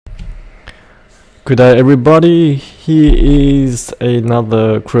Good day everybody, here is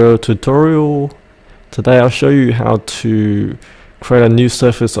another Creo tutorial. Today I'll show you how to create a new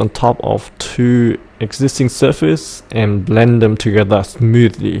surface on top of two existing surfaces and blend them together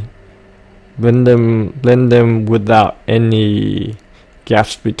smoothly. Blend them without any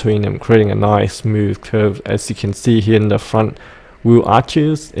gaps between them, creating a nice smooth curve, as you can see here in the front wheel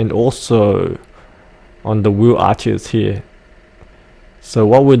arches and also on the wheel arches here. So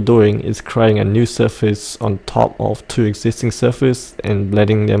what we're doing is creating a new surface on top of two existing surfaces and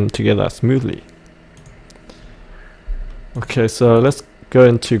blending them together smoothly. Okay, so let's go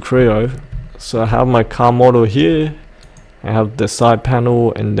into Creo. So I have my car model here. I have the side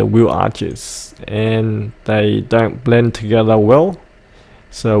panel and the wheel arches, and they don't blend together well.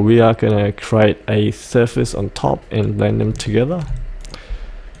 So we are gonna create a surface on top and blend them together.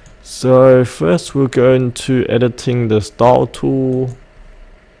 So first we'll go into editing the style tool.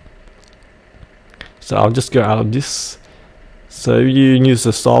 So I'll just go out of this. So you use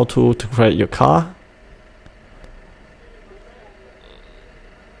the style tool to create your car.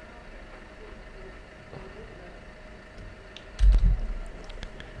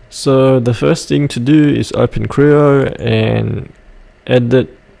 So the first thing to do is open Creo and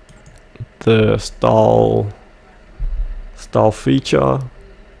edit the style feature.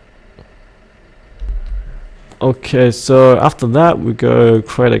 Okay, so after that we go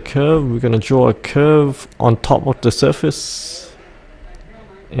create a curve. We're gonna draw a curve on top of the surface,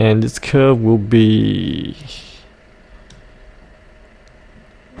 and this curve will be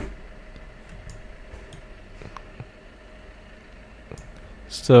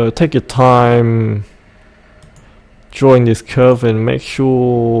so take your time drawing this curve and make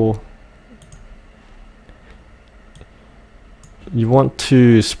sure you want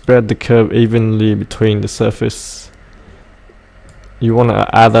to spread the curve evenly between the surface. You want to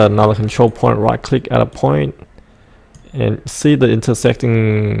add another control point, right click, add a point, and see the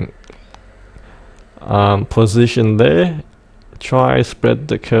intersecting position there. Try spread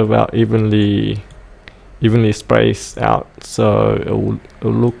the curve out evenly spaced out, so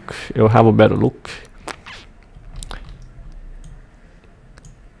it'll have a better look.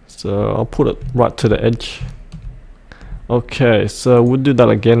 So I'll put it right to the edge. Okay, so we'll do that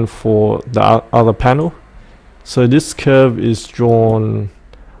again for the other panel. So this curve is drawn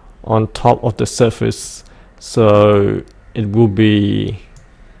on top of the surface, so it will be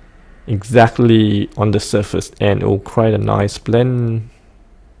exactly on the surface and it will create a nice blend.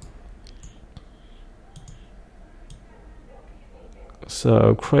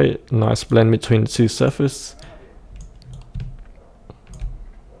 So create a nice blend between the two surfaces.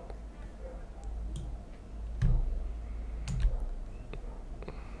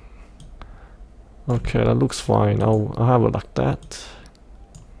 Okay, that looks fine. I'll have it like that.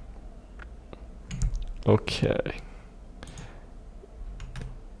 Okay.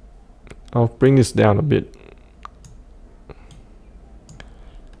 I'll bring this down a bit.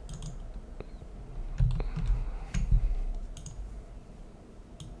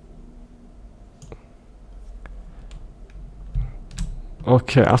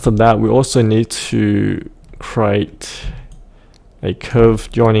 Okay, after that we also need to create a curve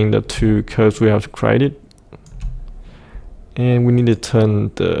joining the two curves we have created, and we need to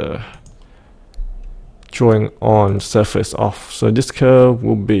turn the drawing on surface off. So this curve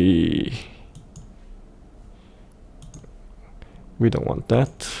will be, we don't want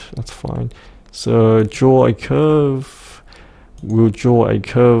that, that's fine. So draw a curve, we'll draw a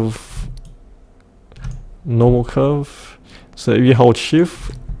curve, normal curve. So if you hold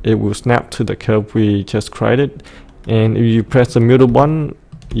shift, it will snap to the curve we just created. And if you press the middle button,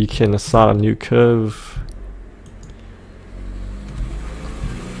 you can start a new curve.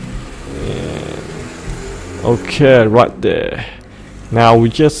 And okay, right there. Now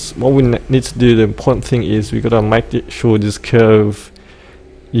what we need to do, the important thing is we gotta make sure this curve,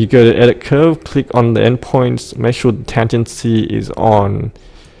 you go to edit curve, click on the endpoints, make sure the tangency is on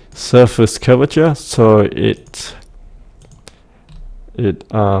surface curvature, so it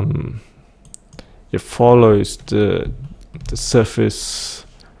follows the surface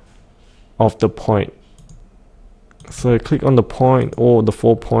of the point. So click on the point or the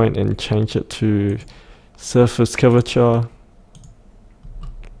 4 point and change it to surface curvature.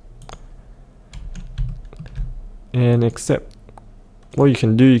 And except what you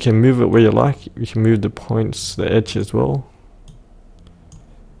can do, you can move it where you like. You can move the points, the edge as well.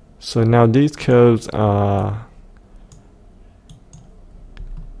 So now these curves are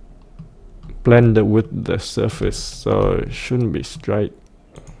blended with the surface, so it shouldn't be straight.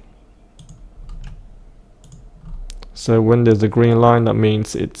 So when there's a green line, that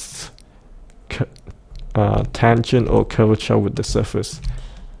means it's tangent or curvature with the surface.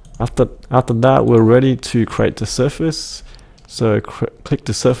 After that, we're ready to create the surface. So click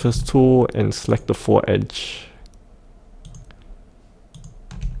the surface tool and select the foredge.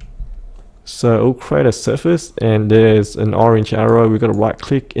 So it'll create a surface, and there's an orange arrow. We gotta right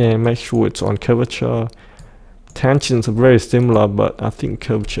click and make sure it's on curvature. Tangents are very similar, but I think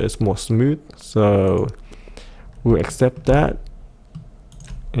curvature is more smooth, so we'll accept that.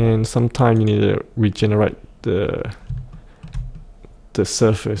 And sometimes you need to regenerate the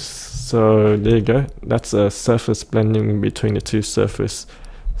surface. So there you go, that's a surface blending between the two surfaces.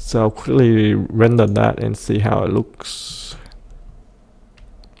 So I'll quickly render that and see how it looks.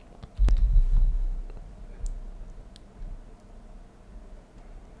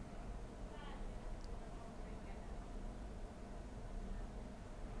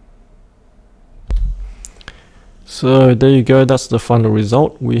 So there you go, that's the final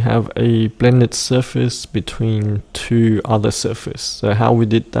result. We have a blended surface between two other surfaces. So how we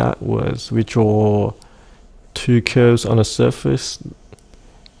did that was we draw two curves on a surface,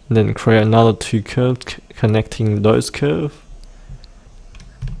 then create another two curves connecting those curves,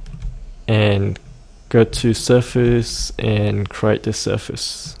 and go to surface and create the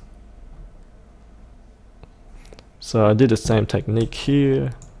surface. So I did the same technique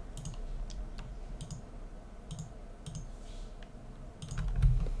here.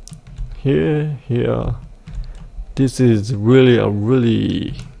 Here. This is really a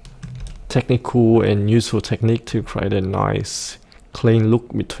really technical and useful technique to create a nice clean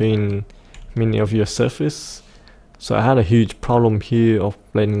look between many of your surface. So I had a huge problem here of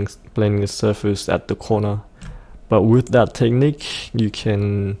blending the surface at the corner, but with that technique you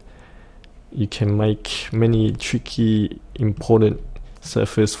can make many tricky important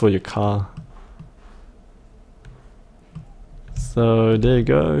surface for your car. So there you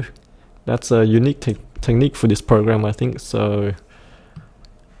go. That's a unique technique for this program, I think. So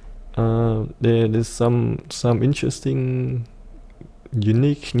there's some interesting,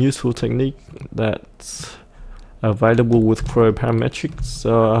 unique, useful technique that's available with Creo Parametrics.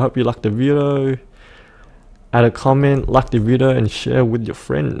 So I hope you liked the video. Add a comment, like the video, and share with your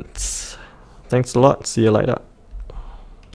friends. Thanks a lot. See you later.